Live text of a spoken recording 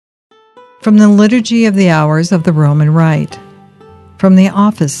From the Liturgy of the Hours of the Roman Rite, from the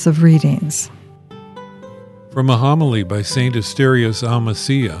Office of Readings. From a homily by St. Asterius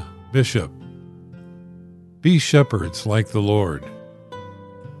Almasia, Bishop. Be shepherds like the Lord.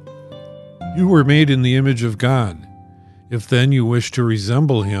 You were made in the image of God. If then you wish to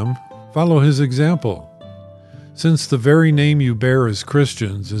resemble him, follow his example. Since the very name you bear as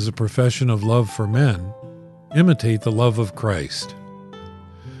Christians is a profession of love for men, imitate the love of Christ.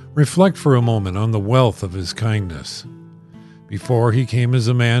 Reflect for a moment on the wealth of his kindness. Before he came as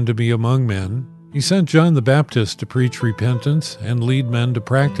a man to be among men, he sent John the Baptist to preach repentance and lead men to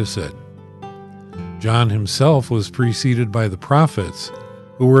practice it. John himself was preceded by the prophets,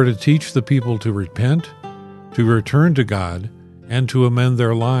 who were to teach the people to repent, to return to God, and to amend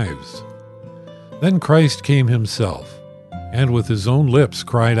their lives. Then Christ came himself, and with his own lips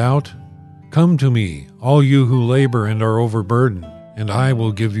cried out, "Come to me, all you who labor and are overburdened, and I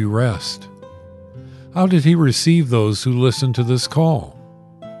will give you rest." How did he receive those who listened to this call?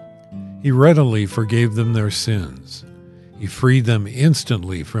 He readily forgave them their sins. He freed them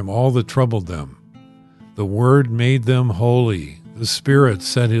instantly from all that troubled them. The Word made them holy. The Spirit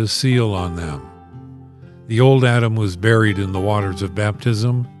set his seal on them. The old Adam was buried in the waters of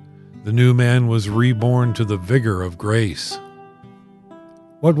baptism. The new man was reborn to the vigor of grace.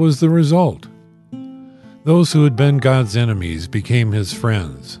 What was the result? Those who had been God's enemies became his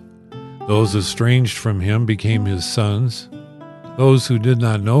friends. Those estranged from him became his sons. Those who did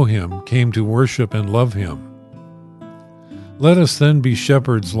not know him came to worship and love him. Let us then be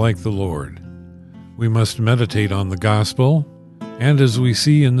shepherds like the Lord. We must meditate on the gospel, and as we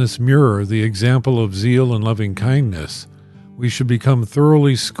see in this mirror the example of zeal and loving kindness, we should become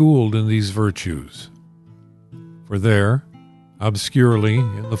thoroughly schooled in these virtues. For there, obscurely,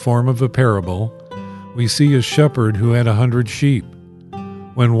 in the form of a parable, we see a shepherd who had 100 sheep.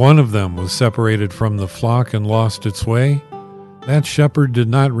 When one of them was separated from the flock and lost its way, that shepherd did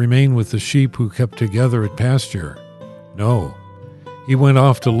not remain with the sheep who kept together at pasture. No, he went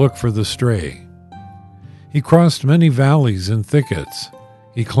off to look for the stray. He crossed many valleys and thickets.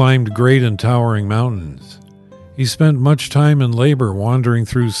 He climbed great and towering mountains. He spent much time and labor wandering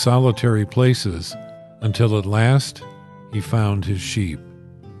through solitary places, until at last he found his sheep.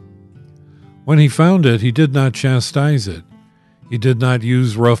 When he found it, he did not chastise it. He did not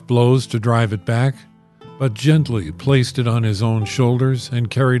use rough blows to drive it back, but gently placed it on his own shoulders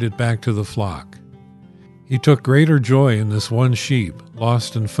and carried it back to the flock. He took greater joy in this one sheep,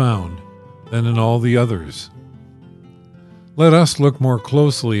 lost and found, than in all the others. Let us look more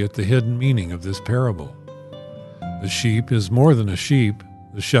closely at the hidden meaning of this parable. The sheep is more than a sheep,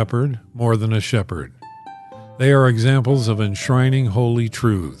 the shepherd more than a shepherd. They are examples of enshrining holy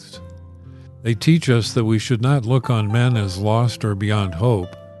truths. They teach us that we should not look on men as lost or beyond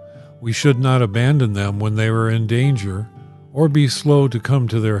hope. We should not abandon them when they are in danger, or be slow to come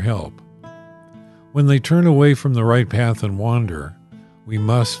to their help. When they turn away from the right path and wander, we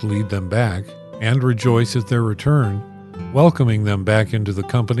must lead them back and rejoice at their return, welcoming them back into the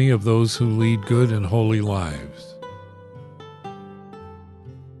company of those who lead good and holy lives.